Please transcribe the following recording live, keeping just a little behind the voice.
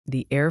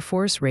The Air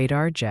Force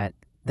radar jet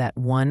that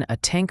won a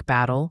tank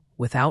battle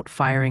without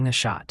firing a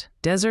shot.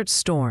 Desert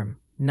Storm,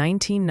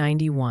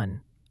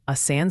 1991. A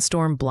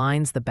sandstorm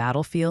blinds the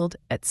battlefield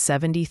at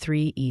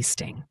 73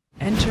 Easting.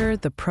 Enter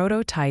the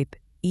prototype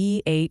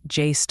E-8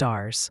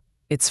 JSTARS,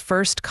 its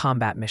first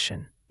combat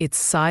mission. Its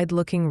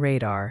side-looking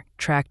radar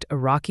tracked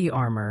Iraqi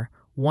armor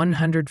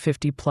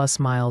 150-plus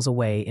miles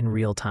away in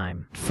real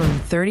time. From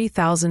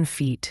 30,000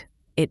 feet,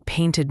 it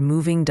painted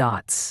moving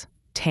dots,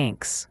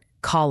 tanks,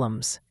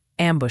 columns,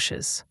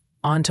 ambushes,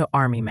 onto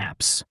army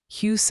maps.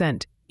 Hugh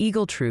sent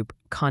Eagle Troop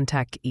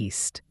contact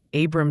east.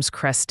 Abrams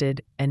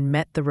crested and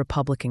met the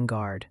Republican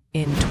Guard.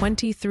 In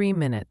 23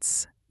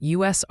 minutes,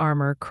 U.S.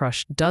 armor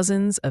crushed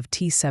dozens of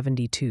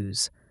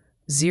T-72s.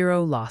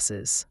 0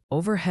 losses.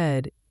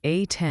 Overhead,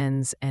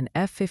 A-10s and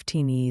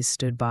F-15Es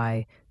stood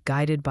by,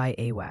 guided by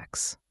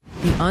AWACS.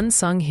 The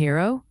unsung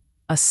hero?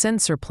 A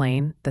sensor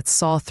plane that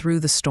saw through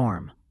the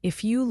storm.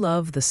 If you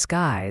love the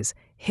skies,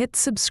 hit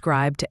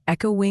subscribe to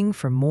Echo Wing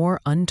for more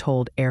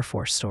untold Air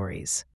Force stories.